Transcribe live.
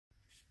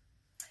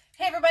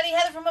everybody,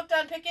 Heather from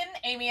Pickin.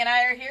 Amy and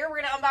I are here.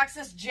 We're going to unbox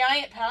this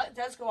giant pallet. It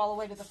does go all the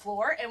way to the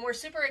floor, and we're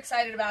super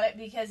excited about it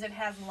because it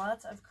has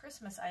lots of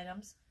Christmas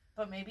items,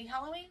 but maybe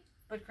Halloween,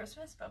 but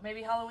Christmas, but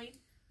maybe Halloween.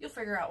 You'll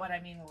figure out what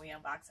I mean when we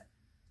unbox it.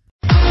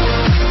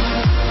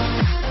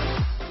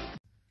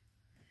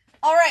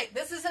 All right,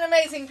 this is an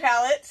amazing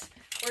pallet.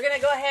 We're going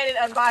to go ahead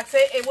and unbox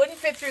it. It wouldn't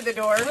fit through the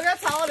door. Look how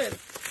tall it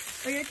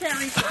is. Look, you can't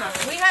reach the top.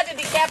 We had to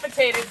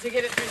decapitate it to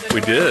get it through the door.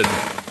 We did.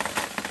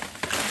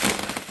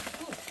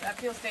 Ooh, that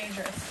feels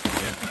dangerous.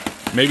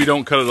 Yeah. Maybe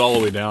don't cut it all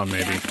the way down,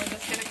 maybe. Yeah, we're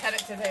just going to cut it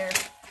to there.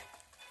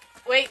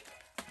 Wait,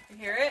 you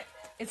hear it?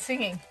 It's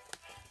singing.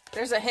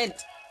 There's a hint.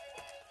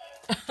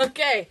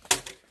 Okay.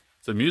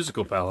 It's a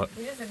musical pallet.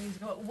 It is a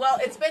musical. Well,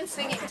 it's been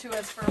singing to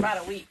us for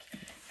about a week.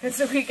 And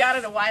so we got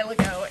it a while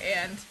ago,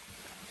 and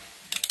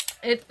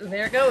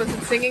there it goes.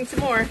 It's singing some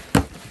more.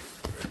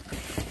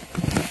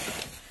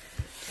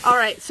 All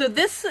right, so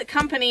this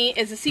company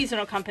is a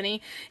seasonal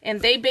company,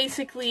 and they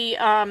basically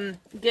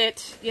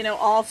get, you know,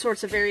 all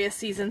sorts of various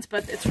seasons,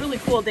 but it's really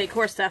cool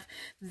decor stuff.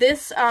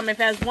 This, if it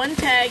has one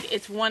tag,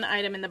 it's one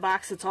item in the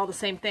box. It's all the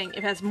same thing.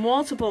 It has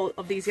multiple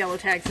of these yellow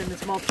tags, and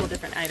it's multiple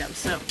different items.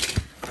 So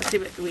let's see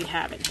what we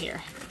have in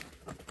here.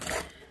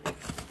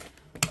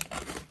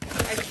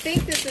 I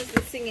think this is the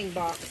singing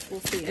box.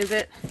 We'll see. Is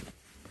it?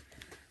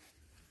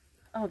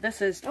 Oh,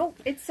 this is... Oh,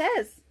 it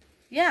says.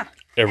 Yeah.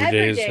 Every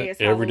day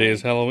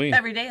is Halloween.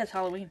 Every day is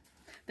Halloween.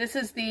 This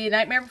is the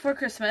Nightmare Before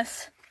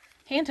Christmas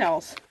hand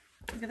towels.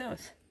 Look at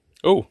those.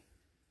 Oh.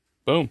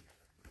 Boom.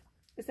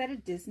 Is that a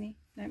Disney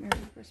Nightmare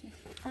Before Christmas?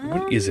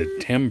 What is it?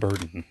 Tim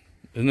Burton.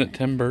 Isn't it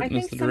Tim Burton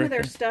as the director? I think some of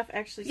their stuff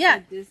actually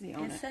says Disney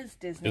on it. It says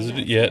Disney. Is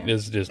it? Yeah, it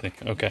is Disney.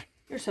 Okay.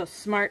 You're so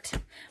smart.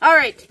 All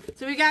right.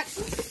 So we got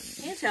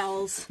hand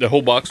towels. The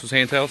whole box was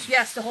hand towels?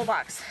 Yes, the whole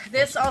box.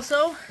 This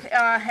also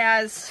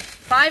has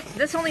 5.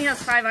 This only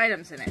has 5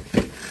 items in it.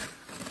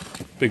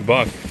 Big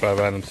box, 5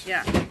 items.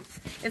 Yeah.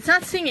 It's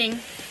not singing.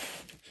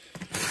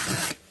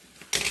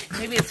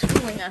 Maybe it's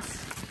fooling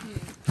us.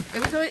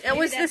 It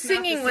was the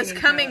singing was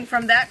coming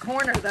from that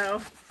corner,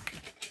 though.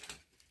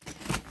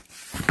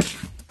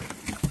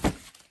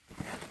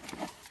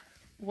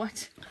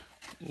 What?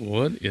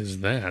 What is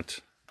that?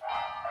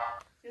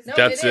 No,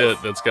 That's it.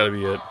 That's got to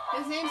be it.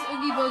 His name's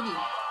Oogie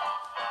Boogie.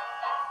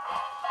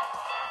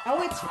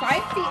 Oh, it's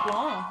 5 feet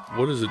long.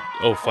 What is it?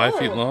 Oh, 5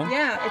 feet long?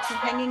 Yeah, it's a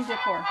hanging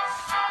decor.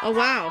 Oh,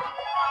 wow.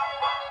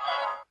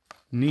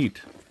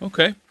 Neat.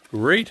 Okay,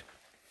 great.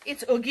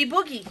 It's Oogie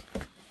Boogie.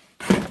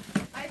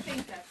 I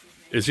think that's his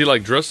name. Is he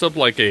like dressed up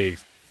like a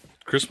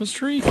Christmas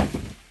tree?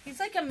 He's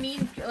like a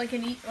like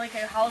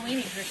a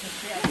Halloweeny Christmas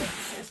tree, I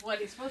think, is what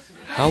he's supposed to be.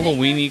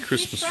 Halloweeny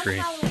Christmas tree.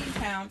 He's from Halloween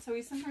Town, so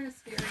he's some kind of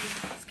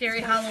Scary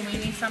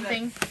Halloweeny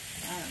something.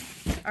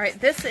 All right,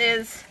 this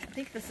is, I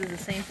think this is the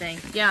same thing.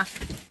 Yeah.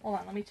 Hold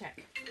on, let me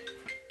check.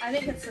 I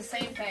think it's the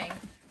same thing.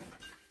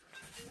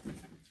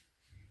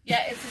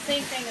 Yeah, it's the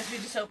same thing as we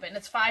just opened.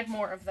 It's 5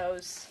 more of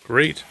those.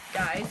 Great.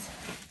 Guys.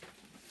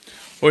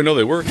 Oh, I know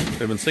they work.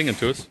 They've been singing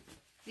to us.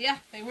 Yeah,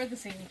 they were the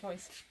singing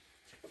toys.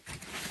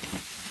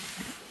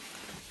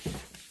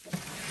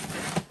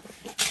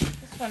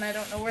 This one, I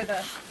don't know where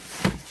the...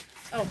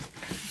 Oh,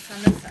 it's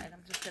on this side.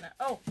 I'm just gonna...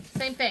 Oh,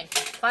 same thing.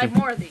 5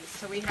 more of these.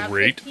 So we have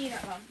 15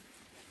 of them.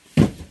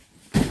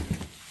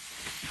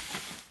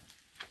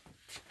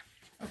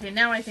 Okay,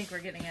 now I think we're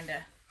getting into...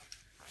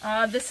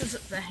 this is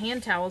the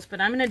hand towels, but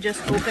I'm going to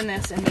just open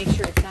this and make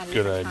sure it's not a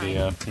good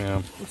idea.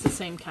 Yeah. It's the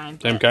same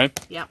kind. Same kind?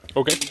 Yeah.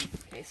 Okay.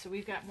 Okay, so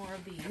we've got more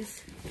of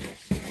these.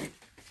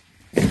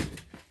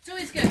 It's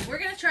always good. We're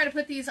going to try to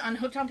put these on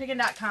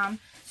hookedonpickin.com.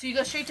 So you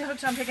go straight to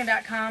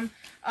hookedonpickin.com.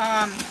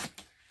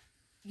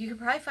 You can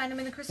probably find them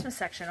in the Christmas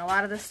section, a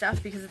lot of this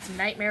stuff, because it's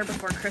Nightmare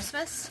Before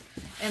Christmas.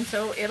 And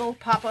so it'll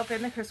pop up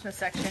in the Christmas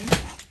section.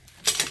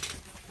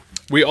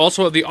 We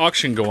also have the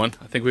auction going.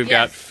 I think we've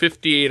got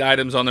 58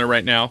 items on there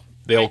right now.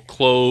 They'll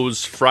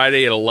close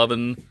Friday at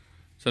 11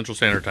 Central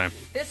Standard Time.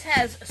 This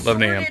has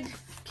sorted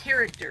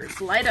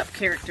characters. Light up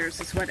characters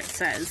is what it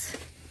says.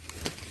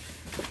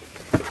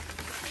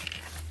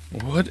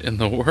 What in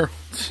the world?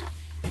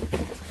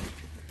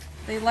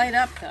 They light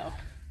up, though.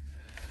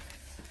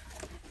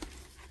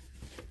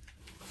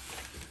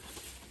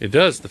 It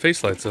does. The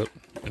face lights up,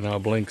 and now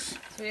it blinks.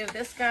 So we have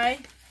this guy.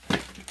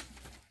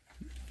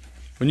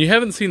 When you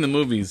haven't seen the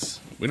movies,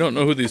 we don't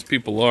know who these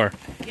people are.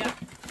 Yeah.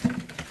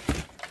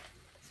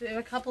 So we have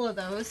a couple of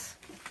those.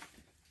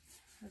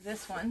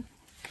 This one.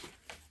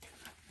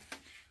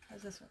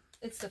 How's this one?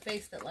 It's the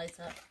face that lights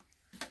up.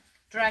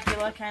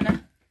 Dracula, kind of.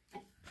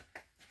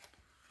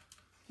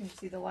 Can you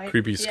see the light?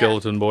 Creepy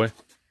skeleton boy.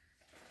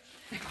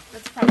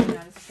 That's probably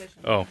not his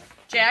official. Oh.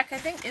 Jack, I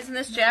think. Isn't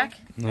this Jack?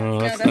 No,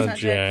 that's not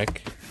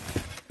Jack.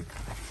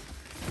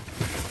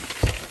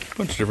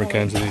 Bunch of different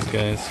kinds of these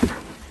guys.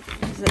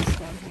 What's this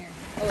one here?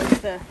 Oh, it's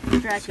the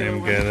Dracula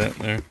Same one. guy that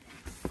there.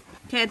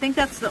 Okay, I think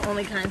that's the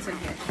only kinds in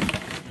here.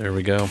 There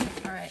we go.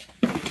 All right.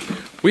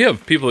 We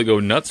have people that go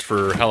nuts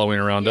for Halloween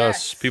around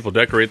us. People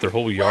decorate their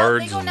whole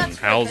yards and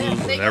houses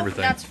and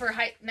everything. They go nuts for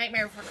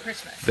Nightmare Before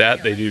Christmas.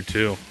 That they do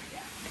too.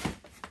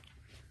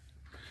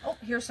 Oh,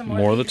 here's some more.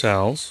 More of the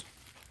towels.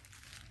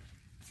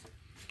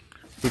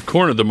 We've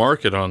cornered the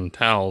market on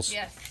towels.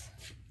 Yes.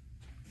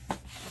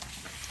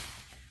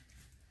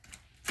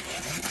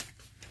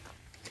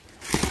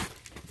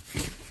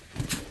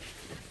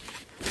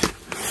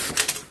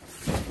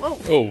 Whoa.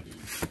 Oh.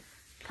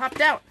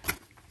 Popped out.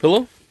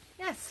 Pillow?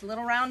 Yes,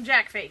 little round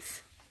jack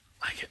face.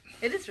 Like it.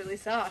 It is really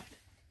soft.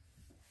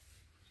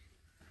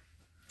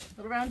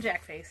 Little round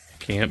jack face.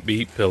 Can't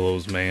beat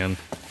pillows, man.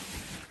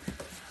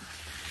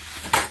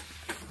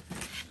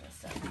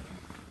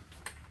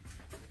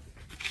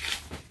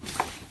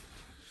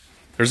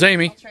 There's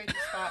Amy. I'll trade the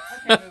spots.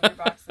 I can't move your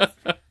boxes.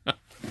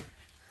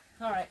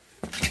 All right.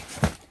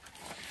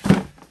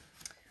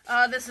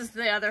 This is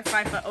the other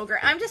 5-foot ogre.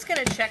 I'm just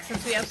going to check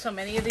since we have so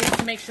many of these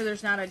to make sure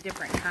there's not a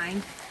different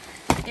kind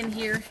in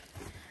here.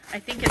 I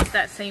think it's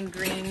that same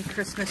green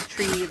Christmas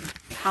tree,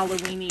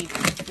 Halloween-y,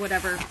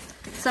 whatever.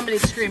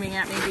 Somebody's screaming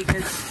at me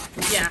because,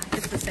 yeah,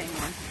 it's the same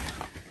one.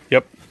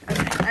 Yep.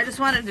 Okay. I just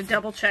wanted to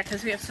double check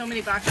because we have so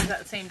many boxes at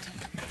the same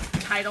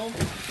title.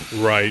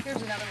 Right. Here's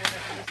another one of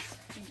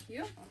these. Thank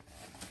you.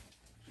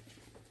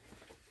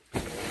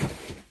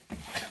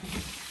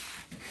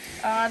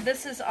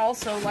 This is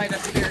also light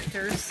up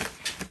characters.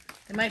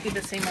 It might be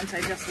the same ones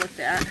I just looked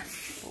at.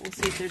 But we'll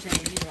see if there's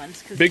any new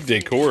ones. Big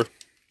decor.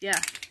 Yeah.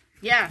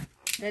 Yeah.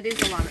 That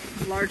is a lot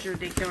of larger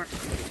decor.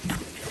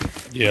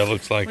 Yeah,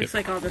 looks like Looks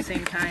like all the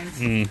same kinds.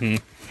 Mm-hmm.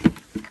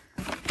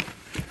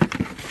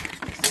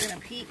 Just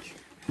gonna peek.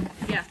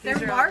 Yeah, They're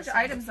these are all large the same.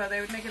 items, though. They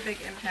would make a big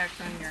impact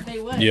on your They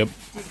would. Yep.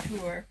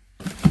 decor.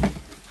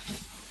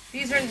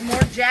 These are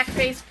more jack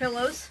face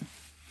pillows.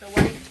 The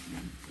white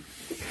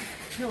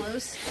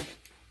pillows.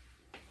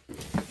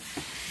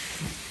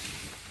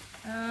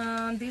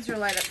 These are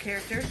light up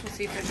characters. We'll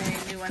see if there's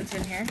any new ones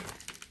in here.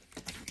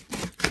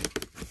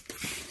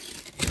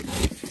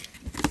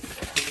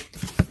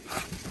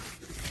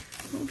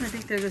 I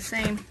think they're the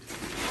same.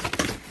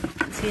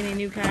 Don't see any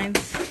new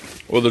kinds.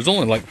 Well, there's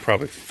only like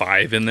probably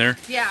 5 in there,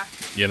 Yeah.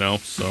 you know,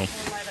 so. More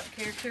light up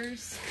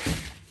characters.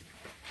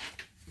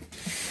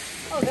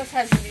 Oh, this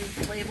has a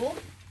new label.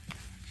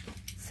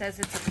 It says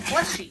it's a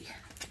plushie.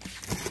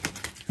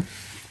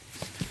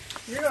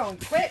 You're going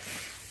quick.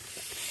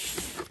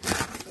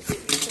 Let's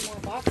get you some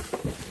more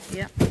boxes.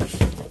 Yep.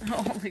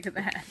 Oh, look at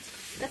that.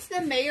 That's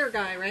the mayor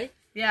guy, right?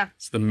 Yeah.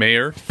 It's the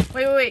mayor.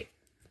 Wait.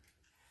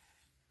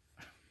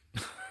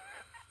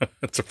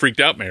 That's a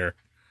freaked out mayor.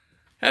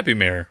 Happy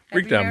mayor.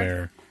 Freaked out mayor?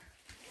 mayor.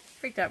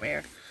 Freaked out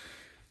mayor.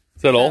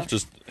 Is that all?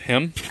 Just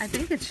him? I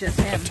think it's just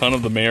him. A ton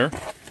of the mayor?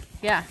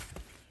 Yeah.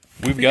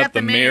 We've We got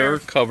the mayor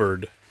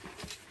covered.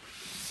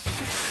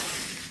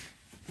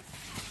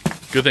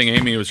 Good thing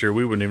Amy was here.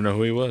 We wouldn't even know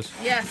who he was.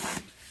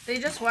 Yes. They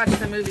just watched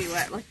the movie,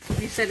 like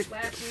you said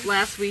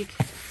last week.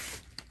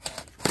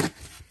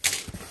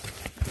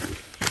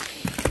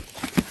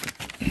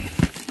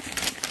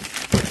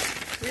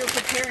 We were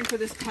preparing for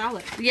this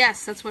pallet.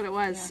 Yes, that's what it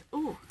was. Yeah.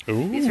 Ooh.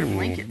 Ooh. These are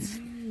blankets.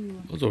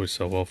 Those always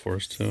sell well for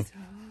us, too.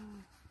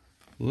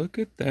 Look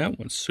at that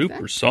one.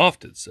 Super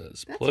soft, it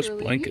says. that's Plush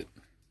really blanket.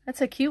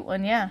 That's a cute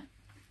one, yeah.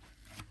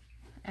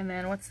 And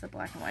then what's the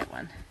black and white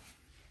one?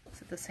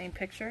 Is it the same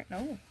picture?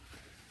 No.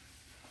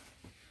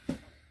 Big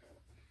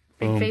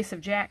Boom. face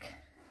of Jack.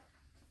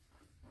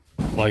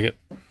 Like it.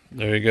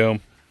 There you go.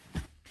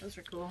 Those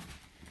are cool.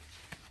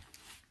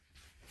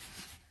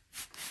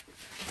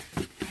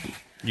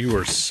 You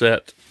are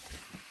set.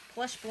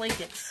 Plush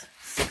blankets.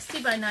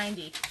 60 by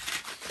 90.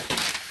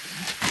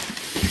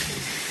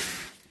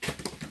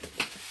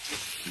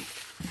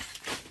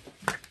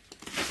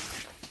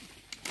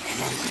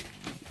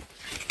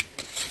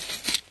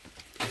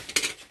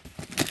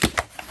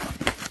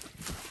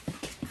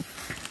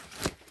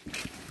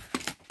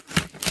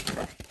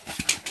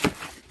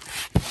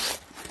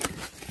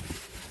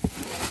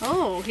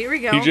 Oh, here we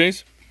go.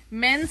 PJs?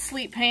 Men's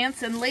sleep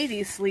pants and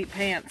ladies' sleep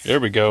pants. There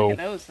we go. Look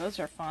at those. Those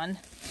are fun.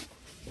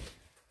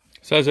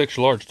 Size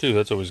extra large, too.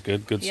 That's always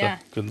good. Good Yeah.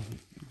 stuff.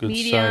 Good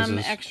Medium,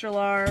 sizes. extra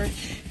large.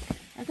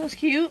 Aren't those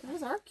cute?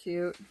 Those are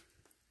cute.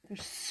 They're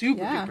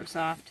super Yeah. duper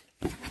soft.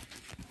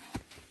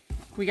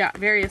 We got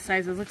various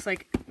sizes. Looks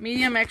like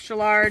medium, extra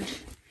large.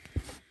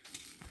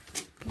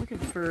 Looking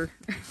for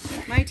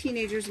My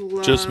teenagers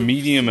love Just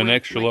medium and sleep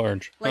extra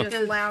large. like Just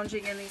the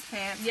lounging in these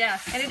pants.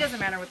 yes. And it doesn't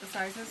matter what the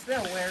size is,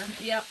 they'll wear.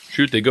 Yep.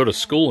 Shoot, they go to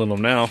school in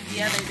them now.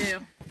 Yeah, they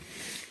do.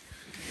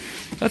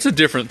 That's a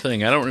different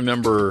thing. I don't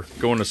remember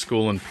going to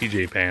school in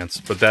PJ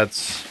pants, but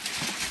that's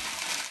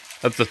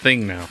the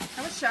thing now.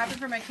 I was shopping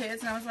for my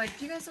kids and I was like,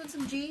 do you guys want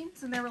some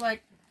jeans? And they were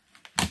like,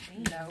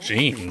 no.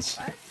 Jeans.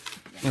 What?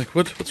 Like,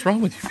 what's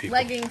wrong with you people?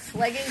 Leggings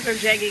or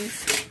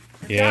jeggings.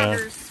 Yeah,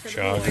 Joggers for the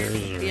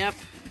joggers. Or... Yep.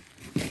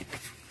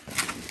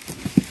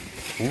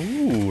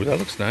 Ooh, that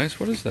looks nice.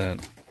 What is that?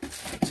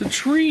 It's a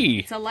tree.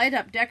 It's a light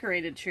up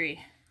decorated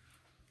tree.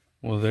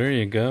 Well, there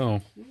you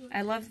go.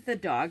 I love the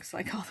dogs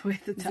like all the way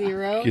to the top.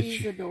 Zero, Get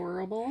he's you-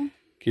 adorable.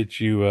 Get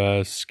you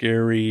a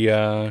scary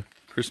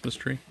Christmas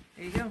tree.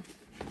 There you go.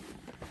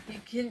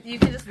 You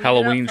can just leave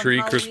Halloween it up from tree,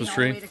 Halloween Christmas all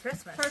tree. the way to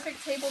Christmas.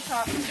 Perfect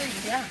tabletop tree.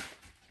 Yeah.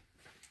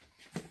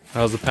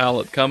 How's the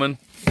pallet coming?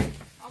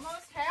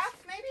 Almost half,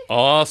 maybe?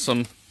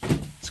 Awesome.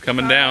 It's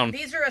coming down.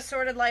 These are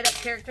assorted light up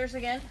characters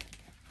again.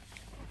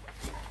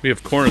 We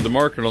have cornered the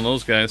market on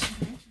those guys.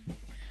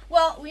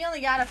 Well, we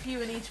only got a few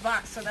in each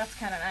box, so that's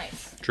kind of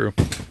nice. True.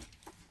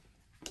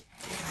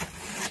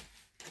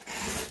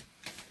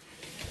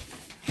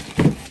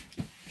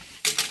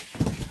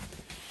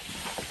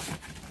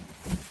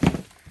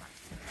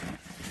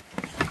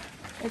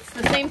 It's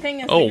the same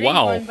thing as the Oh, green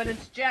wow. one, but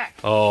it's Jack.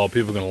 Oh,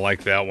 people are going to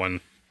like that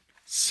one.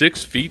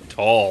 6 feet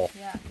tall.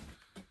 Yeah.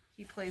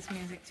 He plays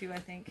music too, I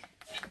think.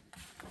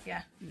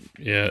 Yeah.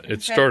 Yeah,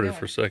 it started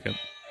for a second.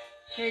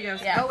 Here he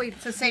goes. Yeah. Oh,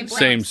 it's the same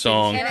Same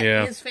song, And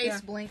yeah. his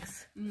face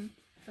blinks.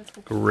 That's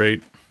cool.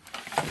 Great.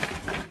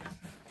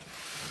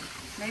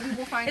 Maybe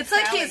we'll find It's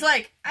like Sally. he's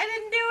like, I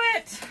didn't do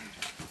it.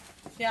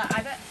 Yeah,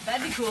 I bet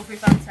that'd be cool if we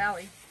found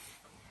Sally.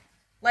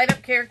 Light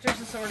up characters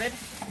assorted.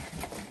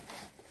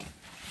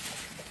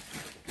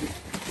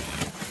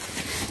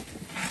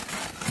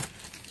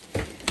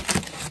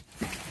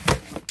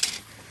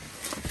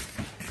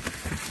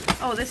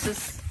 Oh, this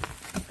is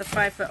the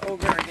 5-foot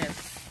ogre again.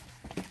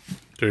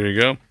 There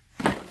you go.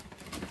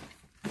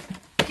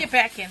 Get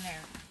back in there.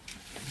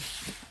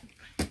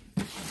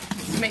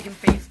 He's making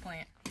face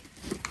plant.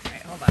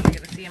 Alright, hold on. I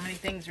gotta see how many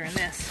things are in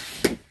this.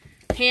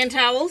 Hand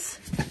towels.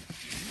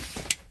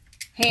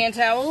 Hand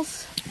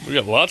towels. We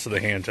got lots of the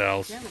hand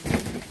towels.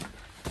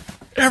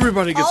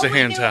 Everybody gets a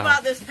hand All we towel. knew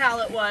about this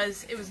palette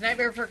was it was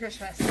Nightmare Before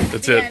Christmas.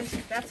 That's The it. end.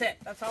 That's it.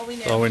 That's all we knew.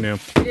 That's all we knew.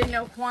 We didn't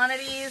know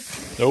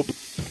quantities. Nope.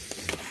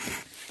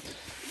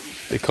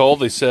 They called,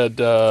 they said,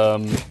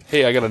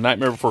 hey, I got a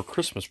Nightmare Before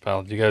Christmas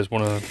palette. Do you guys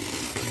want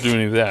to do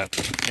any of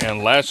that?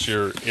 And last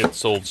year, it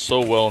sold so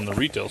well in the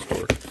retail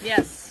store.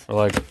 Yes. We're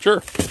like,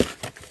 sure.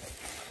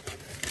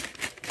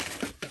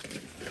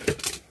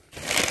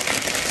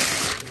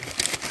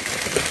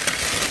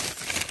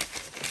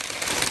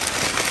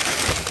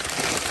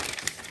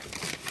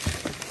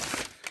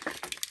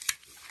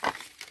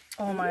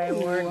 Oh my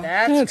word,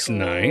 that's cool.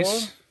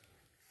 Nice.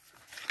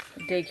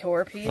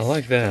 Decor piece. I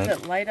like that. Does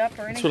it light up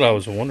or anything? That's what I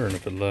was wondering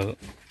if it let.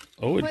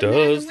 Oh, it Put that in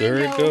does. the There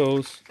it window.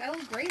 goes. That'll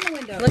look great in the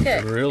window. Look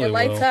at it. Really It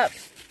lights well. up.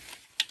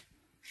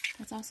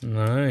 That's awesome.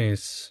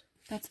 Nice.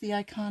 That's the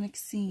iconic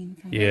scene.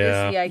 From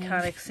Yeah. It's the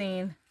iconic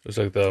scene. It's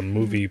like the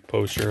movie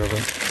poster of it.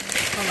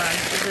 Hold on.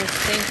 Is this the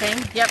same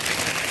thing? Yep.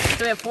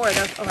 So we have 4 of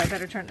those. Oh, I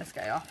better turn this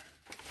guy off.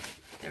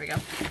 There we go.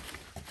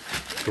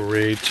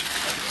 Great.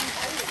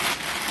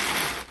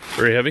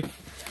 Very heavy.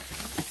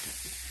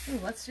 Ooh,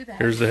 let's do that.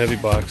 Here's the heavy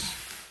box.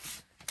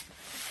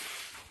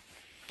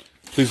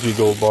 Please be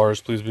gold bars.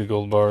 Please be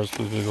gold bars.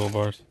 Please be gold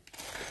bars.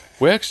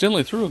 We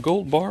accidentally threw a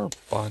gold bar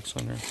box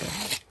on there.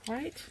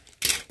 Right?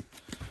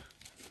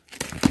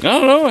 I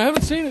don't know. I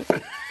haven't seen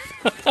it.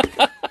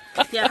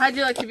 Yeah, how'd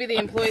you like to be the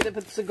employee that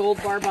puts the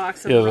gold bar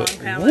box in the wrong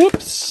palette?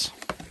 Whoops.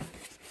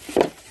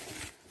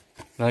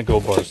 Not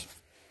gold bars.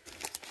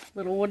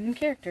 Little wooden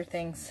character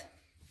things.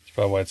 That's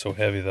probably why it's so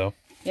heavy, though.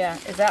 Yeah,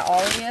 is that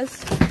all he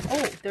is?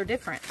 Oh, they're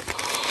different.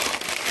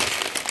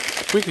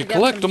 We could got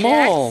collect some them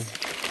all.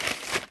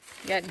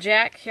 You got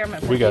Jack. Here, I'm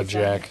gonna put We got these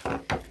on. Jack.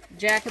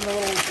 Jack and the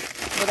little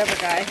whatever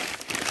guy.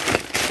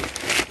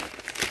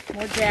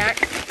 More Jack.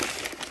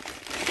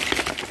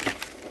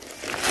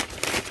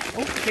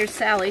 Oh, here's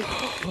Sally.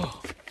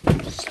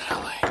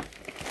 Sally.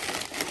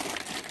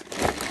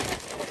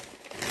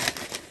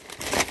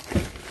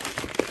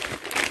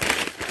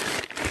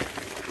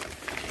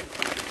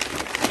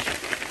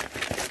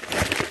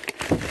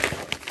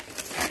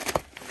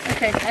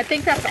 Okay, I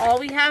think that's all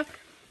we have.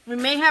 We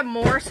may have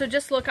more, so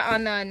just look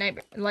on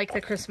like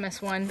the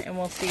Christmas one, and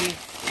we'll see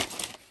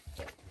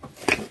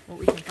what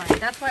we can find.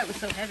 That's why it was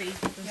so heavy.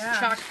 It was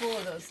chock full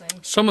of those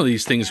things. Some of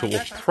these things will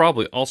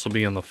probably also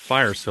be on the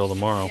fire sale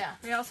tomorrow. Yeah.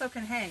 They also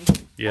can hang.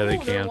 Yeah, they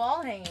They're can.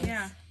 wall hangings.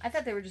 Yeah. I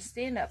thought they were just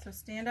stand up. So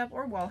stand up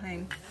or wall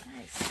hang.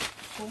 Nice.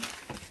 Cool.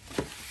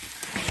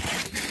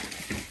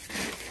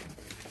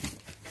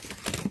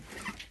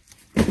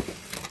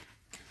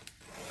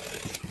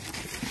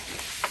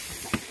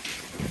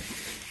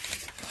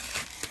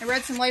 I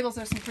read some labels.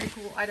 There's some pretty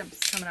cool items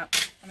coming up.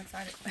 I'm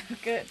excited.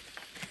 Good.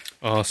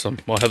 Awesome.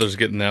 Well, Heather's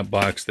getting that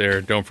box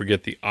there. Don't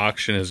forget the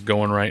auction is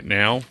going right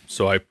now.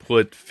 So I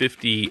put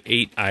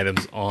 58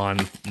 items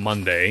on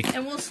Monday.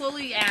 And we'll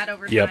slowly add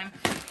over Yep. time.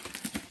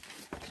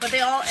 But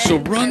they all end So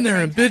run at there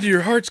the and same bid time. to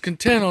your heart's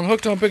content on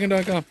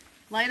hookedonpickin.com.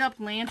 Light up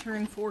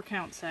lantern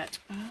 4-count set.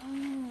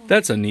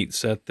 That's a neat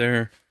set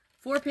there.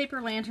 4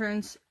 paper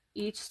lanterns,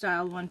 each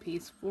styled 1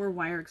 piece, 4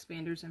 wire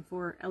expanders, and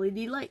 4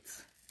 LED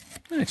lights.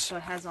 Nice. So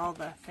it has all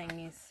the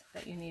thingies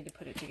that you need to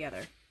put it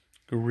together.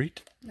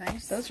 Great.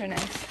 Nice. Those are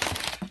nice.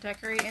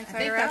 Decorate I inside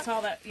think or that's out.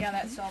 all that, yeah,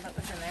 that's all that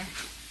was in there.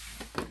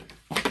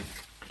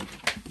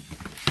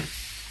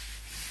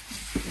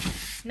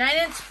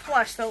 9-inch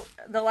plush.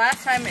 The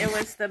last time it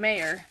was the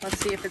mayor. Let's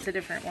see if it's a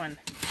different one.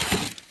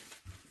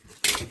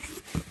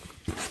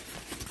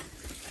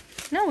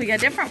 No, we got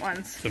different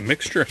ones. It's a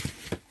mixture.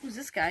 Who's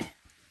this guy?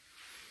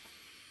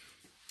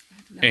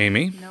 No,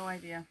 Amy. No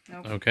idea.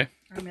 Nope. Okay.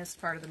 I missed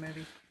part of the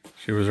movie.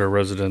 She was our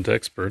resident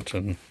expert.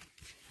 And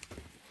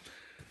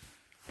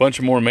Bunch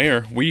of more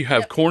Mayor. We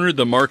have cornered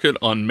the market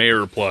on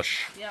Mayor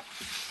plush. Yep.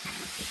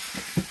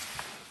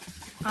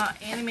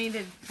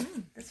 Animated.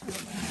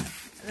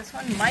 This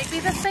one might be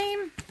the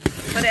same,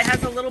 but it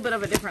has a little bit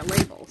of a different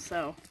label.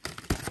 So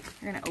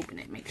we're gonna open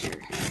it, and make sure,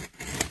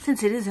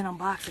 since it is an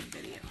unboxing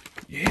video.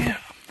 Yeah.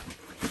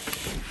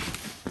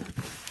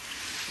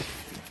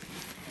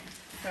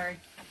 Sorry.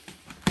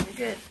 You're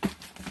good.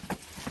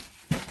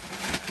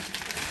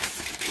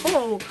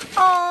 Oh.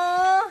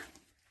 Aww.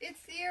 It's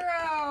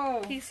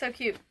Zero. He's so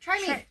cute. Try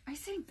me. I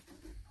see.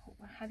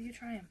 How do you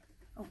try him?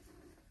 Oh.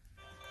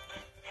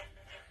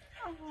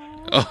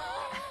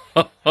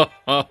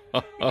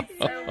 He's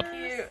so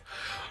cute.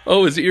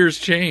 Oh, his ears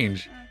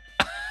change.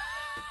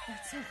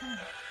 That's so fun.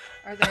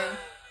 Are they?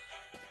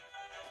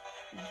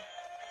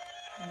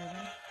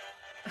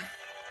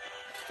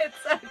 It's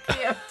so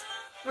cute.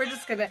 We're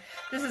just gonna,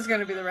 this is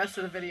gonna be the rest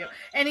of the video.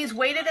 And he's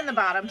weighted in the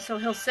bottom, so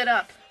he'll sit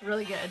up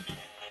really good.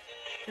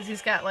 Because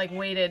he's got like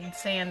weighted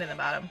sand in the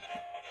bottom.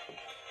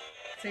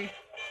 See?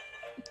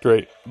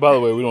 Great. By the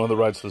way, we don't have the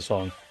rights to the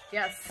song.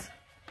 Yes.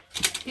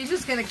 He's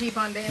just gonna keep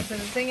on dancing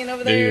and singing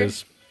over there. There he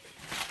is.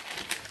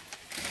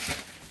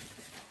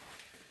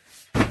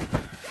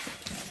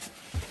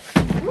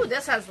 Ooh,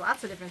 this has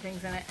lots of different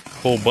things in it. A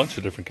whole bunch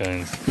of different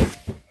kinds.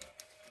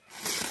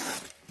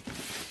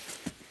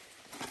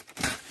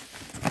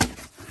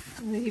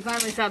 He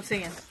finally stopped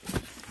singing.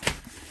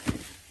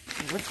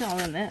 What's all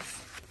in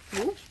this?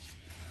 Ooh.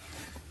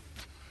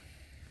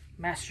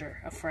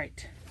 Master of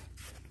Fright.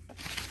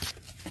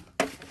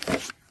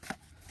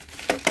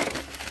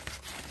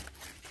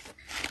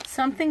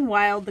 Something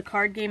Wild, the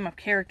card game of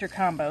character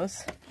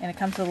combos. And it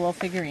comes with a little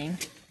figurine.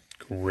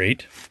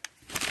 Great.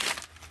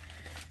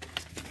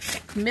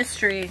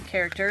 Mystery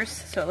characters,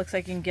 so it looks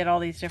like you can get all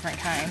these different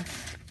kinds.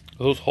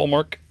 Are those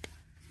Hallmark?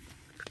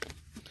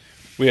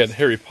 We had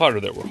Harry Potter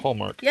that were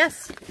Hallmark.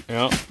 Yes.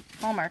 Yeah.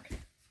 Hallmark.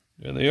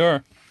 Yeah, they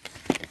are.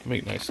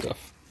 Make nice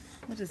stuff.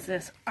 What is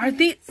this? Are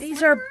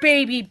these are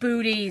baby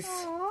booties?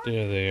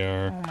 Yeah, they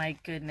are. Oh my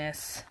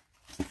goodness.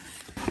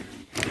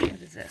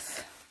 What is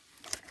this?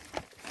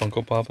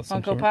 Funko Pop of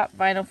some Funko sort? Pop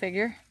vinyl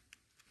figure.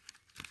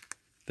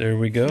 There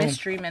we go.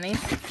 Mystery minis.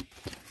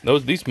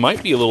 These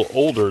might be a little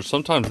older.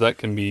 Sometimes that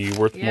can be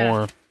worth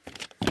more.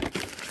 I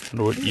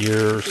wonder what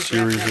year or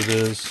series it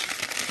is.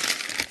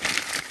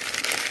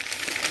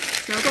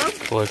 Snow globe?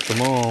 Collect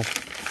them all.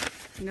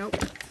 Nope.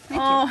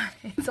 Oh,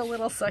 it's a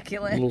little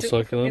succulent. Little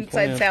succulent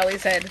inside plant.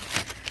 Sally's head.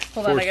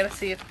 Hold on, I gotta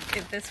see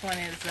if this one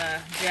is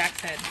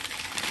Jack's head.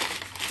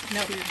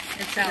 Nope,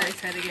 it's Sally's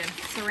head again.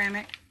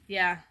 Ceramic.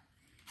 Yeah.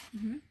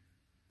 Mm-hmm.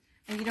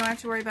 And you don't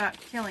have to worry about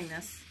killing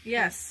this.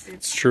 Yes.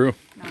 It's true.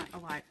 Not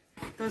alive.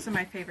 Those are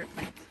my favorite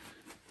plants.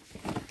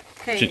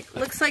 Okay,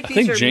 looks like I these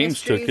think are James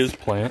mysteries. took his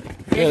plant. Yeah,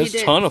 Yeah, he there's a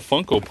did. ton of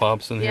Funko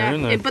Pops in here,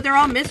 isn't there? But they're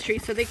all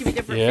mysteries, so they could be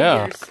different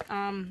Yeah.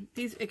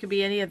 figures. It could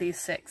be any of these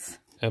 6.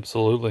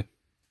 Absolutely.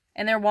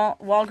 And they're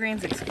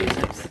Walgreens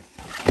exclusives.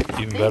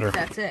 Even better.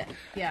 That's it.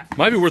 Yeah.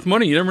 Might be worth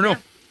money. You never know.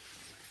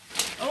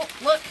 Oh,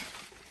 look.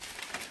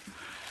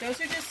 Those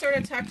are just sort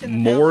of tucked in the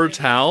More belly.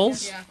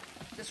 towels? Yeah.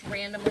 Just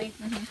randomly.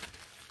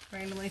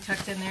 Randomly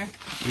tucked in there.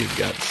 You've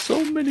got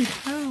so many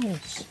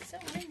towels. So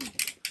many.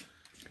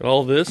 Got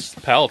all this.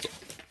 Pallet.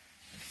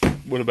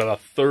 What, about a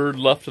third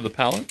left of the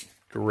pallet?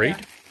 Great.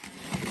 Yeah.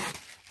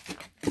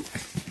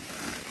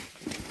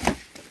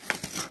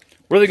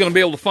 Where are they going to be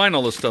able to find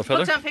all this stuff,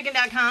 Heather?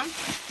 Pickin.com.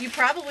 You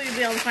probably will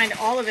be able to find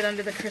all of it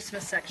under the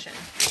Christmas section.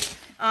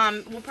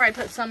 We'll probably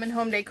put some in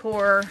home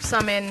decor,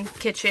 some in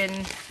kitchen,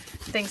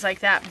 things like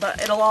that,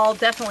 but it'll all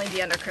definitely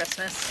be under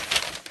Christmas.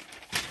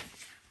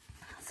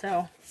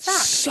 So,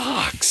 socks.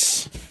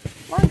 Socks.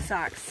 Long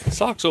socks.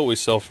 Socks always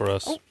sell for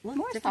us. Oh, look,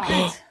 More different socks.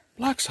 kinds.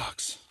 Black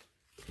socks.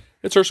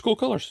 It's our school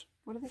colors.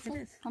 What do they say?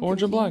 is.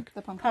 Orange and black.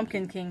 The pumpkin.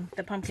 Pumpkin King.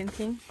 The Pumpkin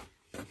King.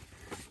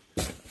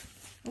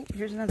 Oh,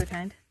 here's another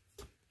kind.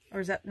 Or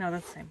is that, no,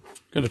 that's the same.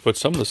 Going to put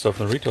some of the stuff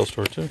in the retail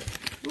store, too.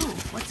 Ooh,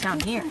 what's down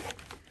here?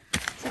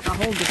 It's like a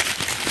whole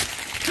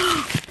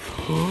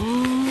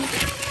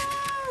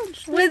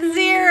with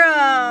 0.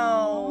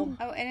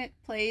 Oh, and it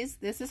plays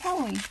This Is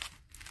Halloween.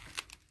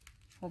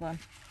 Hold on.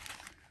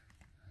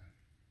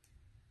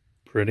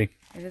 Pretty.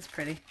 It is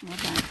pretty.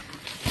 Okay.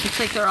 Looks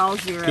like they're all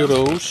 0. Good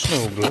old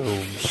snow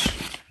globes.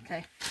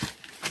 Okay.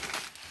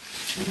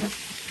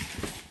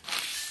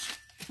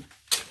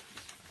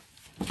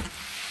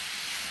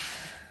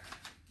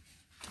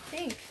 I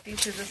think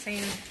these are the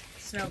same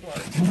snow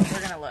globes. We're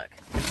going to look.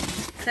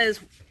 It says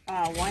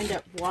wind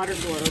up water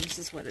globes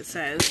is what it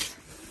says.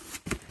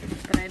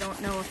 But I don't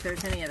know if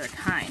there's any other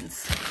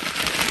kinds.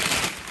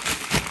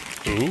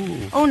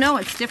 Ooh. Oh no,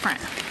 it's different.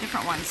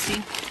 Different ones,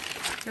 see?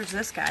 There's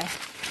this guy.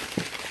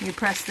 You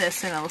press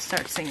this and it'll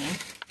start singing.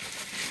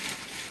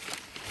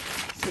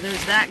 So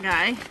there's that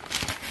guy.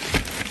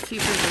 Let's see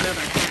if there's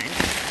another kind.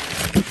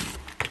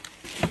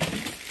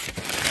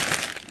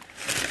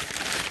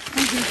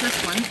 Oh, here's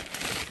this one.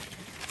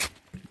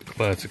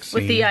 Classic scene.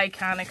 With the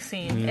iconic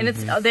scene. And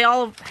it's they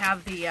all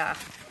have the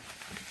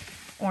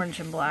orange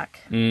and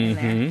black in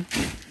there.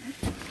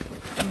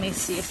 Let me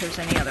see if there's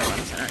any other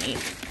ones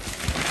underneath.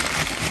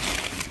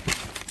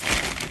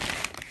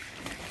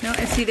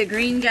 I see the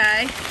green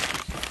guy.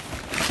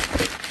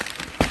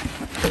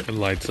 It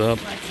lights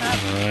up. Lights up.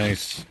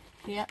 Nice.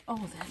 Yeah. Oh,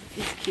 that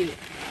is cute.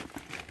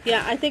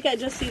 Yeah, I think I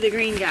just see the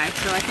green guy,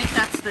 so I think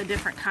that's the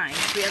different kind.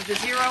 We have the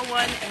 0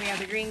 one, and we have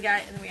the green guy,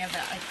 and then we have the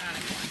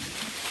iconic one.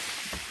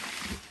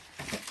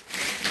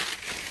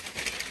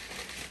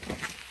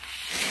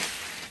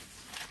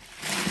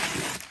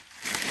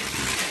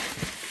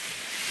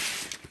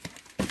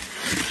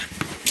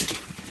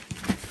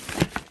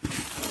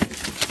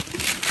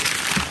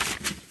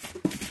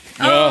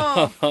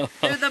 Oh,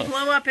 they're the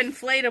blow-up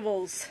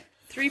inflatables.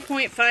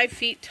 3.5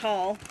 feet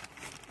tall.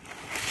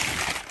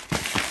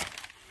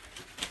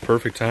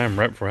 Perfect time,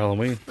 right before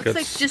Halloween. Looks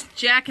like just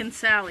Jack and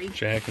Sally.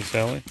 Jack and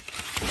Sally.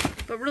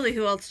 But really,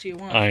 who else do you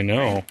want? I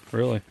know, right?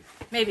 really.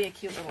 Maybe a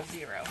cute little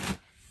 0.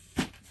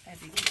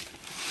 That'd be cute.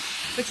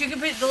 But you could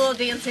put the little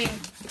dancing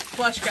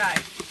plush guy.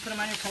 Put him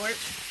on your porch.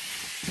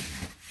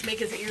 Make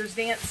his ears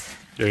dance.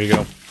 There you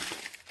go.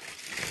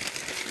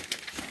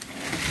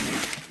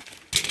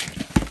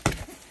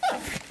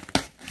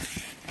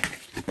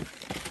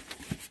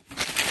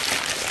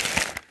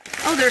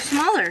 Oh, they're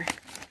smaller.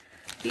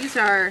 These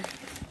are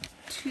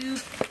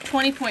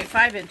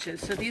 20.5 inches.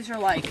 So these are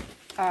like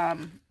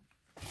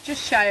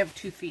just shy of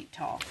 2 feet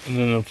tall. And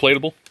then an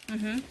inflatable?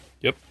 Mm-hmm.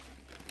 Yep.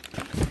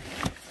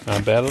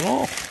 Not bad at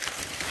all.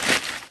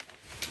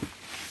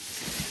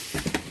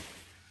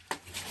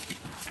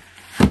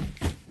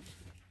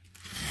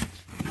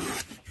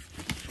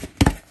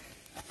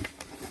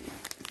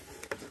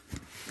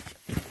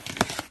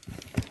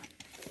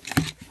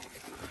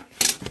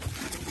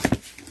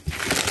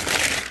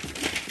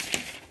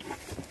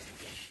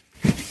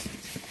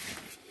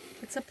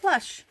 It's a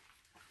plush.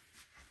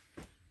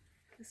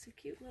 It's a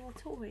cute little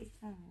toy.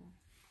 Oh,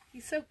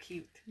 he's so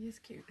cute. He is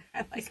cute.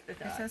 I like the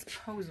dog. It says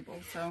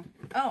posable, so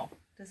Oh,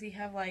 does he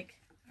have like...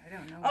 I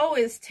don't know. Oh,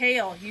 his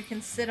tail. You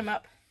can sit him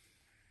up.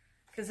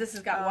 Because this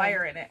has got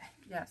wire in it.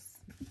 Yes.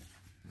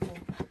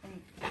 Okay.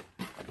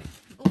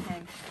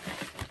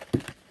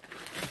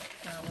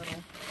 Got a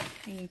little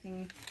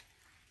anything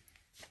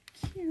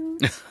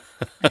cute.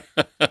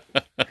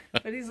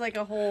 But he's like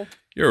a whole...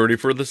 You're ready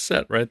for the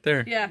set right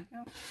there. Yeah.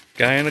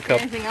 Guy in a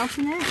cup. Anything else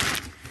in there?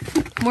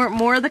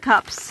 More of the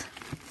cups.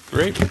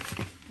 Great. Let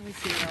me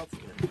see what else is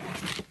in there.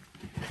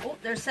 Oh,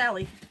 there's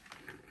Sally.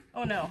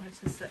 Oh no, it's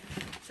just is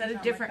that a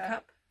different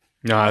cup?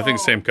 No, I think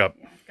same cup.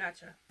 Yeah,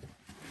 gotcha.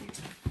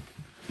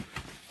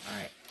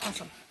 Alright,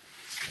 awesome.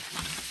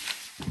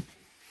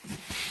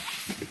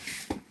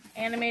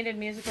 Animated,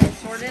 musical,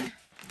 assorted.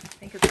 I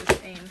think it's the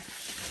same.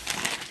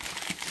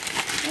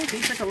 Oh,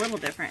 these look a little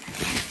different. I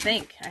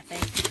think.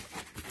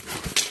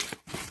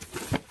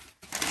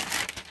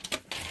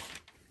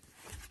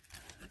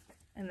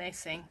 And they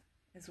sing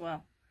as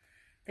well.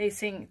 They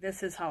sing,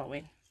 this is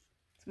Halloween.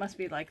 It must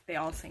be like they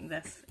all sing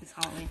this is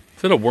Halloween.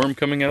 Is that a worm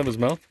coming out of his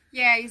mouth?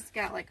 Yeah, he's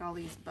got like all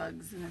these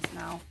bugs in his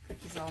mouth.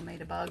 He's all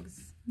made of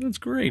bugs. That's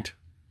great.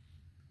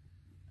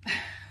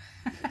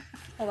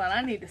 Hold on,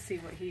 I need to see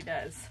what he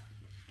does.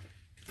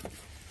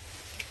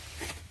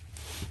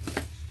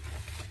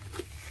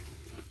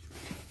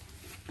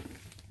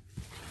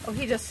 Oh,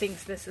 he just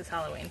sings this is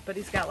Halloween, but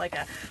he's got like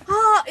a,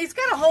 he's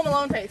got a Home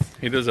Alone face.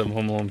 He does have a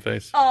Home Alone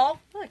face. Oh,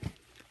 look.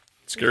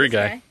 Scary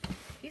guy.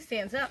 He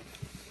stands up.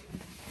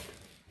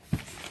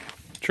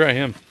 Try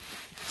him.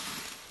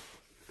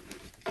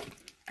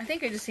 I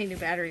think I just see new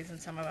batteries in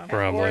some of them.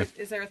 Probably. Or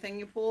is there a thing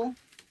you pull?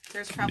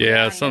 There's probably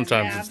Yeah, a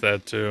sometimes tab. it's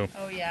that too.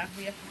 Oh yeah,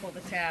 we have to pull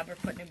the tab or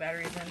put new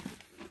batteries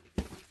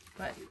in.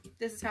 But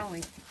This is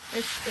Halloween.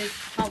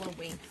 it's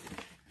Halloween.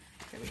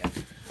 There we go.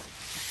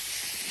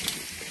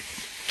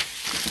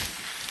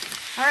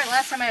 Alright,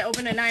 last time I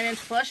opened a 9-inch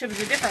plush, it was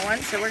a different one,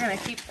 so we're going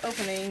to keep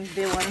opening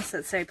the ones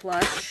that say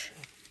plush.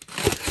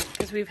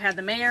 Because we've had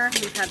the mayor,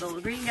 we've had the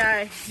little green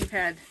guy, we've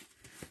had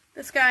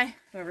this guy,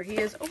 whoever he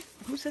is. Oh,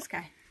 who's this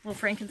guy? Little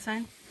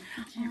Frankenstein?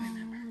 I can't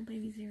remember. Little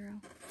baby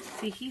 0.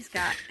 See, he's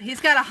got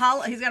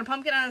a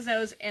pumpkin on his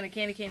nose and a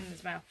candy cane in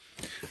his mouth.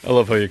 I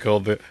love how you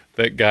called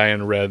that guy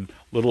in red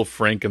Little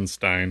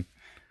Frankenstein.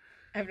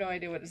 I have no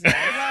idea what his name is.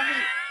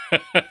 He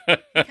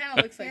kind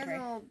of looks like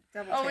Frank.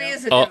 Oh, he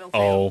is a devil tail.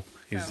 Oh,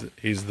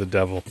 he's the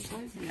devil.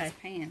 Where's these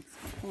pants?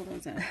 Pull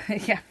those up.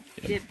 Yeah.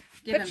 Give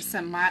him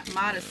some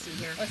modesty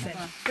here. Listen,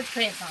 put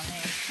your pants on,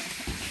 man.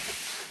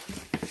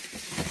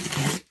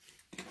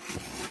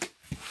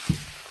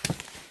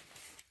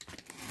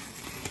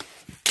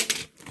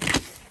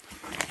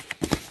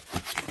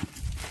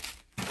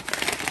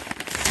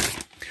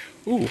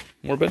 Ooh,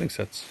 more bedding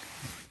sets.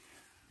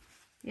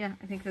 Yeah,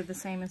 I think they're the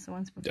same as the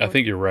ones before. I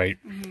think you're right.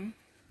 Mm-hmm.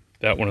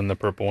 That one and the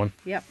purple one.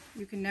 Yep.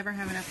 You can never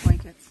have enough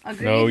blankets.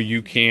 Agreed. No,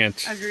 you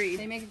can't. Agreed.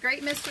 They make a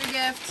great mystery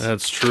gift.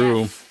 That's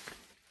true. Yes.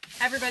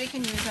 Everybody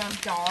can use them.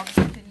 Dogs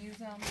can use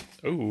them.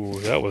 Ooh,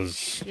 that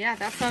was... Yeah,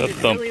 that sounded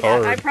thumped really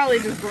hard. loud. I probably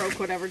just broke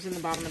whatever's in the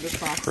bottom of this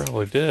box.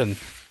 Probably did.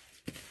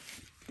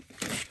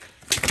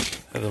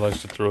 Heather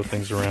likes to throw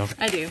things around.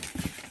 I do.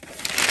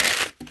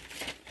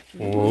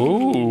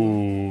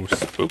 Ooh,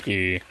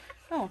 spooky.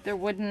 Oh, they're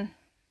wooden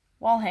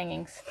wall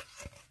hangings.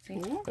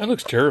 See? That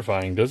looks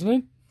terrifying, doesn't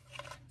it?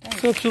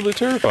 It's absolutely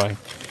terrifying.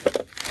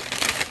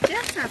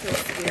 Jack's not so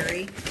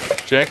scary.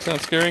 Jack's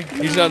not scary?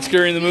 He's not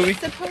scary in the movie?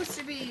 He's supposed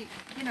to be,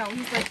 you know,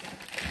 he's like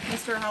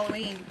Mr.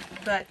 Halloween,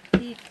 but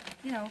he,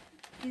 you know,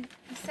 he's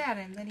sad,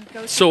 and then he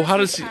goes. So to how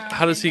does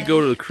Christmas he town,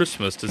 go to the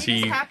Christmas? Does he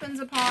he? just happens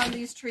upon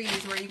these trees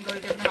where you can go to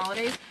different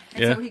holidays,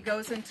 and Yeah. so he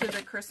goes into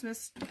the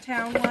Christmas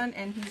town one,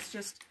 and he's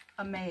just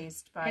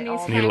amazed by And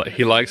all.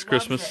 He likes loves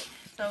Christmas. it.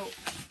 So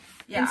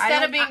yeah,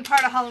 Instead of being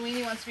part of Halloween,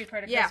 he wants to be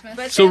part of Yeah, Christmas.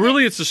 but So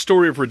really, it's a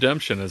story of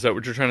redemption. Is that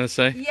what you're trying to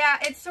say? yeah,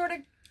 it sort of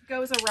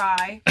goes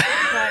awry,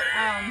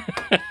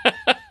 but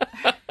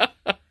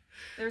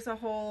there's a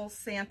whole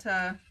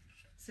Santa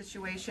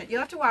situation.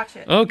 You'll have to watch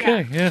it.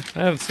 Okay, yeah, I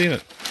haven't seen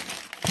it.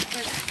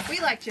 But we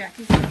like Jack.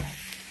 He's good.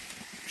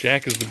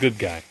 Jack is the good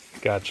guy.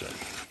 Gotcha.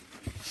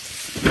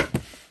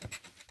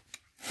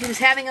 He was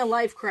having a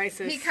life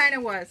crisis. He kind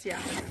of was, yeah.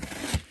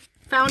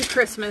 Found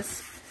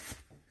Christmas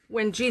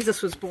when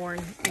Jesus was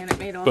born, and it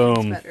made all Boom.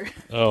 things better.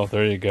 Oh,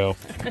 there you go.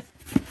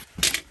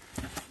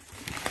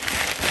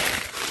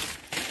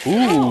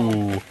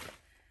 Ooh,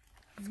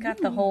 It's got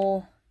the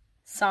whole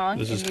song.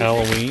 this is and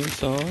music. Halloween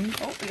song.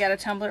 Oh, we got a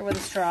tumbler with a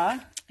straw.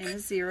 And a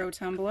 0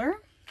 tumbler.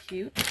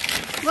 Cute.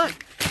 Look,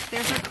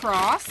 there's a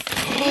cross.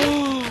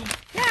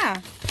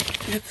 Yeah.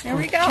 There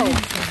we go.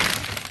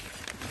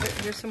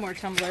 There's some more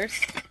tumblers.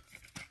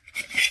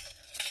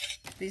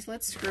 These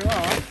let's screw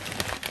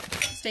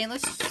off.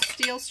 Stainless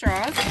steel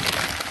straws.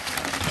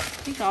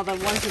 I think all the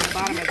ones in the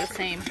bottom are the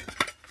same.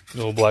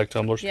 Little black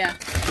tumblers. Yeah.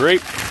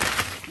 Great.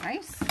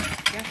 Nice.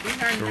 Yeah,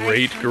 these are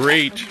Great, nice.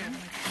 great.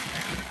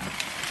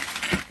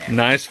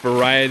 Nice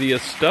variety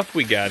of stuff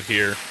we got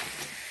here.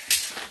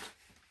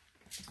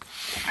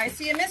 I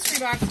see a mystery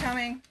box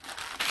coming.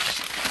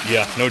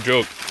 Yeah, no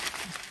joke.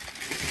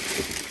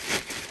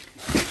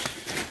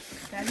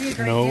 That'd be a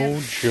great No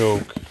gift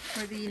joke.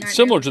 for the Nightmare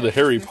Similar to the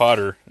Before Harry Christmas.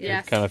 Potter.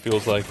 Yes. It kind of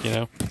feels like, you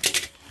know.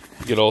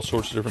 You get all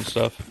sorts of different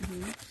stuff.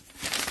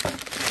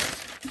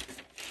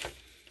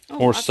 Oh,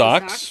 More lots of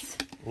socks.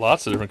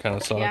 Lots of different kind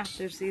of Yeah, socks.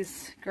 there's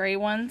these gray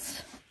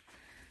ones.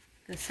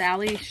 The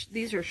Sally,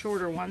 these are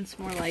shorter ones,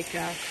 more like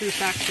crew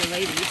socks for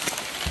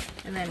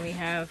ladies. And then we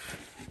have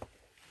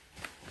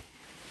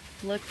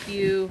Look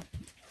You.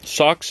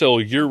 Socks sell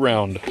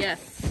year-round. Yes.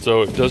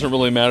 So it doesn't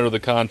really matter the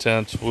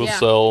content. We'll Yeah.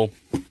 sell...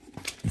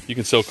 You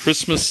can sell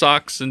Christmas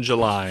socks in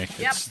July.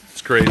 Yep.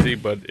 It's crazy,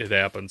 but it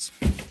happens.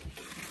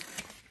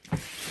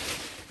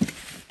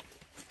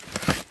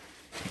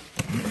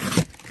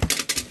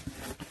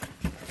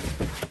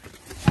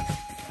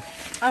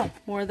 Oh,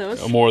 more of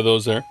those. More of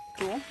those there.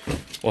 Cool.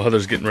 Well,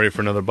 Heather's getting ready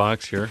for another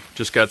box here.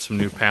 Just got some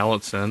new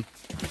pallets in.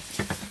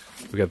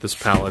 We got this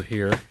pallet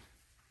here.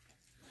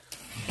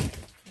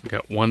 We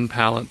got 1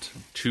 pallet,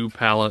 2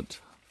 pallet,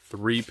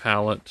 3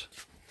 pallet,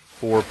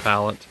 4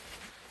 pallet.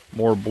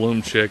 More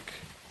Bloom Chick.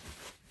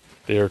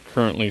 They are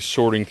currently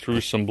sorting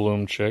through some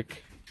Bloom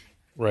Chick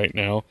right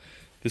now.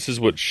 This is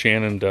what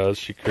Shannon does.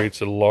 She creates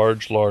a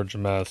large, large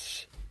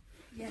mess.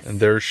 Yes. And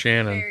there's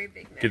Shannon Very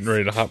big mess. getting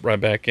ready to hop right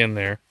back in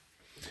there.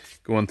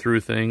 Going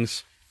through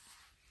things.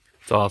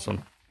 It's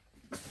awesome.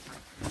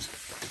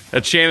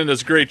 That Shannon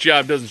does a great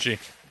job, doesn't she?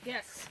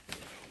 Yes.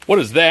 What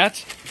is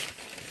that?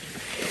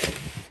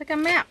 It's like a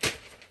map.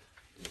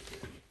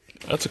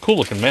 That's a cool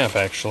looking map,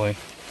 actually.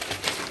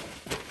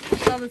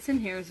 All that's in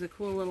here is a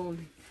cool little...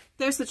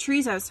 There's the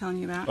trees I was telling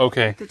you about.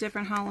 Okay. The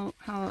different The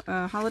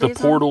holidays.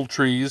 portal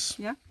trees.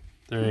 Yeah.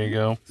 There you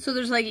go. So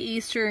there's like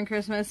Easter and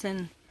Christmas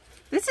and...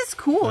 This is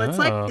cool. It's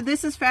Oh. like,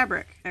 this is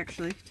fabric,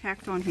 actually,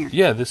 tacked on here.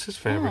 Yeah, this is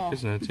fabric, Oh.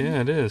 isn't it? Yeah,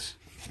 it is.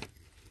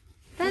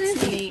 That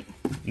is neat.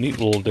 Neat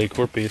little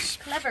decor piece.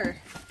 Clever.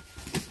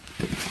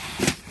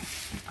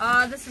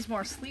 This is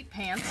more sleep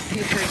pants.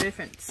 These are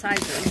different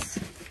sizes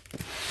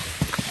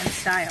and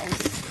styles.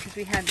 Because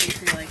we had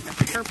basically like the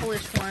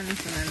purplish ones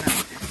and then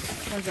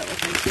the ones that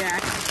look like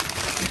Jack.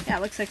 Yeah,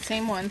 it looks like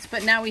same ones.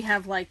 But now we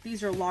have like,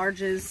 these are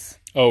larges.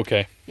 Oh,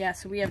 okay. Yeah,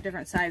 so we have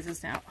different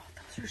sizes now. Oh,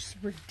 those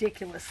are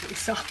ridiculously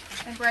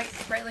soft. And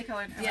brightly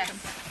colored. I like Yes. them.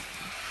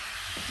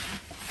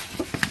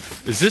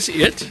 Is this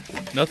it?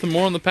 Nothing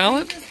more on the We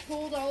pallet? just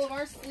pulled all of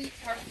our fleece,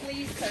 our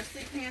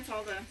sleep pants,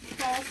 all the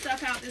fall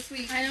stuff out this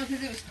week. I know,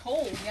 because it was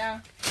cold. Yeah.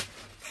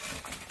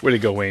 Way to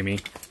go, Amy.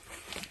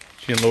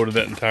 She unloaded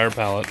that entire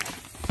pallet.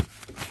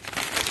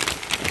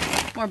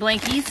 More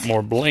blankies.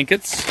 More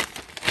blankets.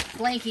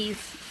 Blankies.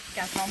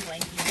 Gotta call them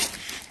blankies.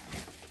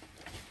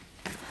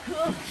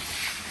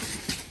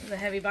 The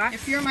heavy box.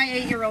 If you're my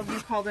 8-year-old, you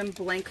call them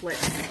blanklets.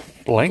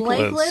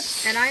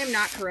 Blanklets. And I am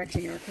not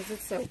correcting her because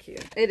it's so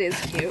cute. It is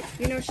cute.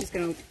 You know she's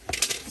going to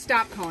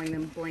stop calling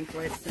them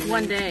blanklets. And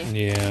One then-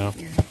 day. Yeah.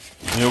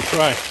 You'll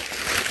cry.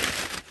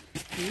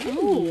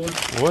 Ooh.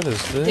 What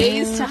is this?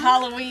 Days to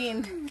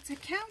Halloween. Ooh, it's a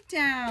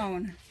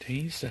countdown.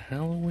 Days to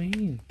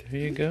Halloween. There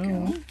you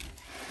go.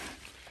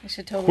 I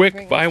should totally Quick,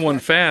 bring buy this one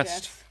to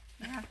fast. Jess.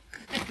 Yeah.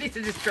 I need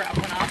to just drop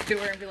one off to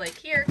her and be like,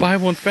 here. Buy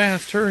one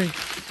fast. Hurry.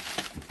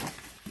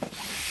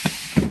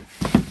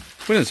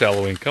 When is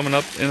Halloween? Coming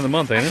up end of the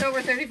month, ain't it?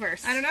 October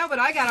 31st. I don't know, but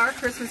I got our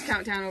Christmas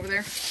countdown over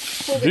there.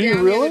 Pulled Do it you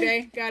down really? the other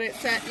day. Got it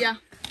set. Yeah.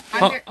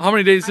 How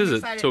many days is it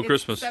excited. till It's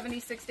Christmas?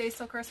 76 days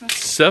till Christmas.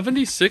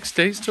 76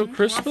 days till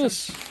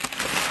Christmas.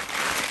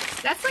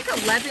 That's like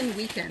 11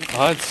 weekends.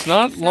 It's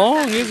not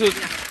long, is it?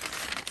 Yeah.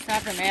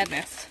 Stop the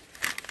madness.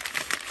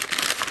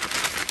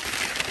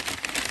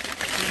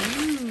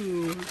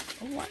 Ooh.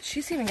 Oh, what?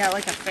 She's even got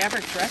like a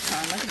fabric dress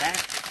on. Look at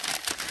that.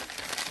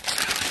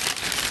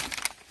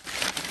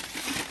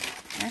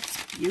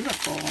 That's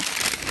beautiful.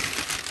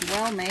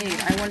 Well made.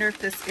 I wonder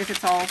if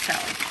it's all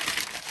Sally.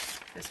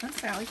 This one's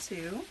Sally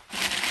too.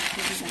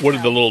 What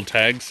did the little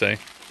tag say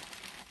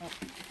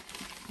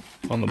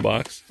on the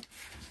box?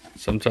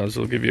 Sometimes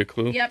it'll give you a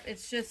clue. Yep,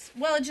 it's just,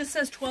 well, it just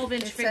says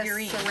 12-inch It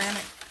figurine. says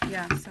ceramic.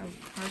 Yeah, so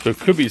There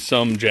could be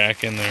some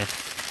Jack in there.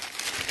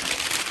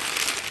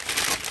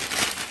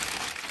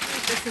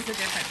 This is a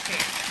different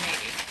shape,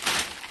 maybe.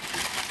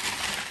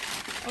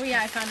 Oh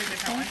yeah, I found a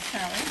different one.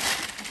 Sally.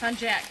 I found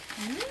Jack.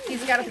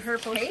 He's got a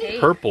purple cape.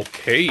 Purple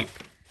cape.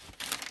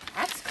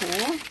 That's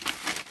cool.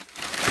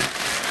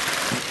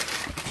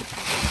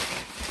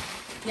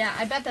 Yeah,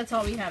 I bet that's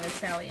all we have is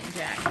Sally and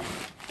Jack.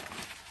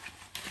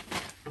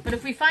 But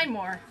if we find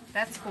more,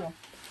 that's cool.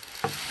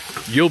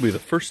 You'll be the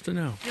first to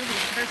know. You'll be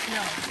the first to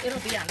know.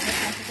 It'll be on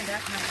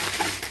Pickin.com.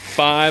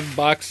 5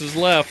 boxes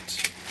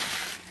left.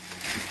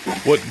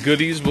 What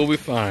goodies will we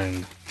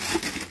find?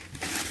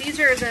 These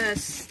are the,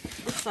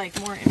 looks like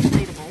more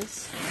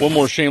inflatables. One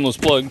more shameless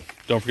plug.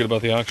 Don't forget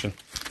about the auction.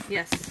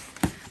 Yes.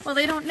 Well,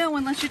 they don't know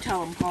unless you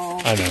tell them,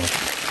 Paul. I know.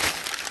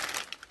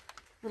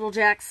 Little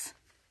Jacks.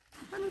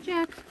 Little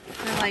Jack.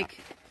 They're like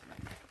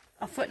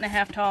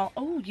 1.5 feet tall.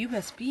 Oh,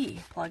 USB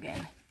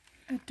plug-in.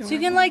 Adorable. So you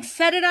can like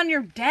set it on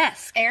your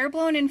desk.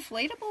 Air-blown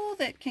inflatable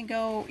that can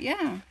go,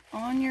 yeah,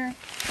 on your,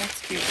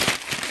 that's cute.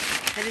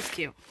 That is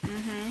cute.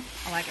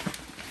 I like it.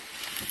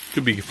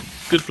 Could be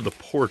good for the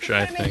porch,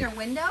 I Put them in your think.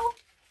 window?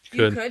 You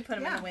Good. could put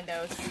them in Yeah. the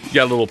windows. You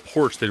got a little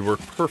porch, they'd work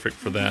perfect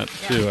for that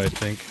too, I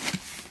think.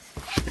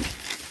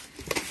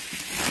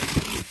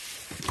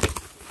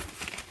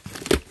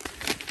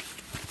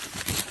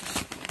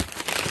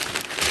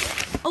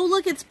 Oh,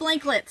 look, it's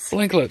blanklets.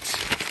 Blanklets.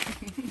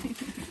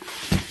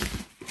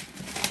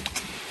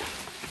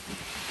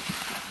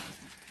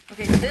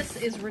 Okay, this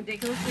is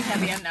ridiculously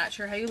heavy. I'm not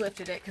sure how you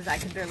lifted it because I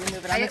can barely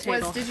move it on the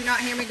table. Did you not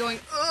hear me going,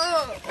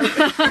 ugh?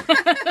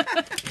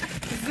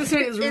 This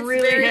one is It's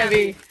really very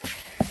heavy.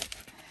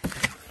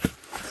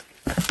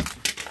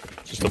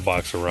 Just a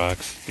box of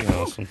rocks. Be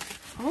awesome.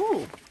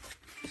 Oh,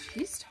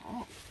 she's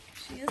tall.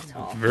 She is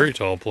tall. Very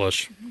tall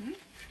plush.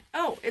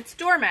 Oh, it's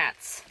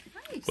doormats.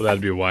 Nice. Well,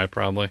 that'd be why,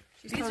 probably.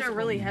 These are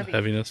really heavy.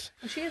 Heaviness.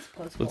 Oh, she is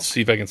posable. Let's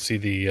see if I can see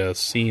the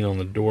scene on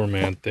the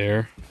doormat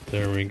there.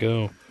 There we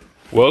go.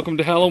 Welcome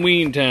to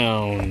Halloween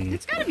Town.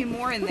 There's got to be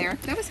more in there.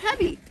 That was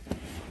heavy.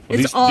 Well,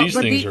 It's all- these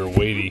but things the- are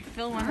weighty.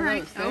 Fill one All of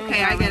right. those. Those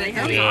Okay, are I get really it.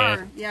 heavy. They Yeah.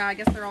 are. Yeah, I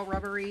guess they're all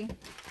rubbery.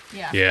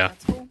 Yeah. Yeah,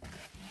 That's cool.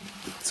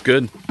 it's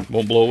good.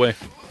 Won't blow away.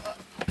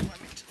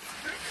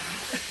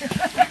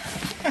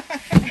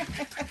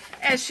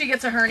 As she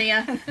gets a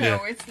hernia. Yeah.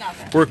 No, it's not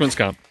that. Workman's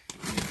comp.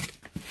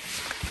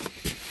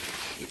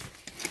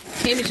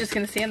 Amy's just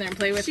going to stand there and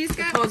play with She's the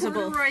got posable.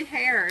 corduroy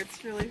hair.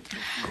 It's really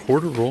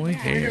Corduroy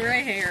hair.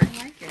 Corduroy hair. I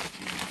like it.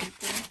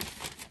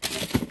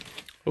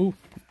 Oh,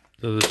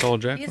 the tall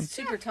Jack He one? is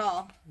super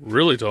tall.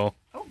 Really tall.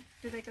 Oh,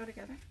 do they go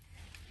together?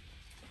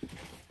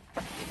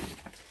 I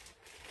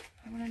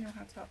want to know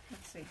how tall.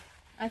 Let's see.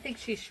 I think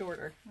she's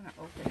shorter. I'm going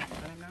to open it,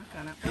 but I'm not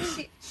going to.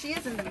 Well, she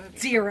is in the movie.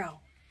 0.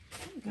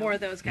 More of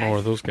those guys. More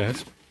of those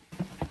guys.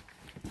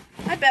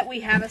 I bet we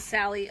have a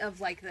Sally of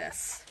like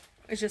this.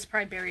 It's just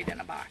probably buried in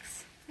a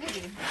box.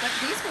 Maybe. But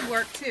these would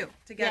work too,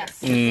 together.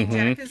 Yes. Mhm.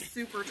 Jack is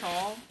super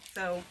tall,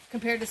 so.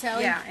 Compared to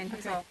Sally? Yeah, and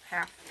he's all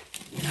half.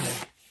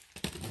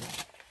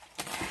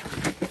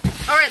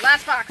 All right,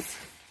 last box.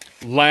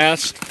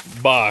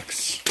 Last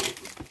box.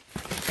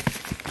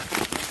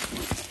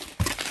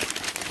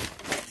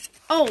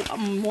 Oh,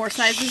 more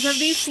sizes of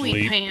these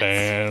sleep pants.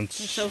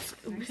 pants. So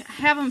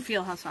have them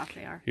feel how soft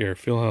they are. Here,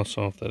 feel how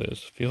soft that is.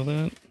 Feel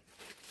that?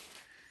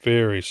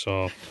 Very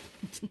soft.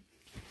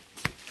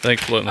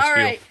 Thanks for letting us All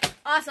feel. right,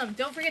 awesome.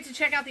 Don't forget to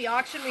check out the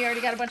auction. We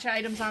already got a bunch of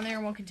items on there,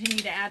 and we'll continue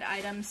to add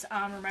items.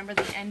 Remember,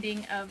 the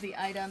ending of the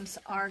items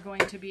are going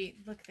to be...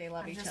 Look, they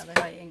love each Just other.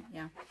 playing,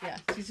 yeah. Yeah,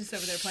 she's just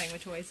over there playing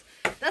with toys.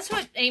 That's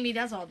what Amy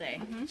does all day.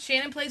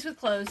 Shannon plays with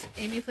clothes.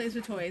 Amy plays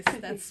with toys.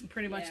 That's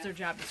pretty much their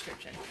job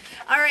description.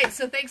 All right,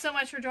 so thanks so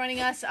much for joining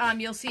us.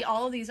 You'll see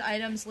all of these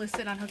items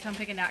listed on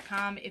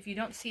HookedOnPickin.com. If you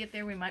don't see it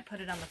there, we might put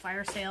it on the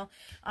fire sale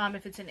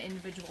if it's an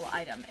individual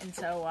item. And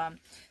so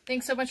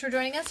thanks so much for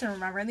joining us. And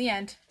remember, in the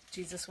end,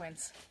 Jesus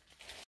wins.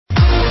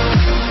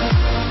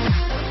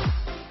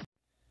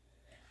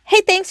 Hey,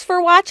 thanks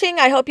for watching.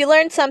 I hope you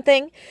learned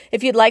something.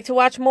 If you'd like to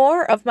watch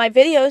more of my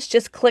videos,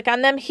 just click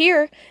on them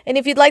here. And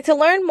if you'd like to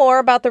learn more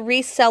about the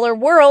reseller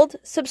world,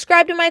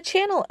 subscribe to my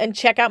channel and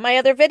check out my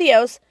other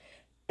videos.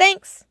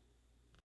 Thanks.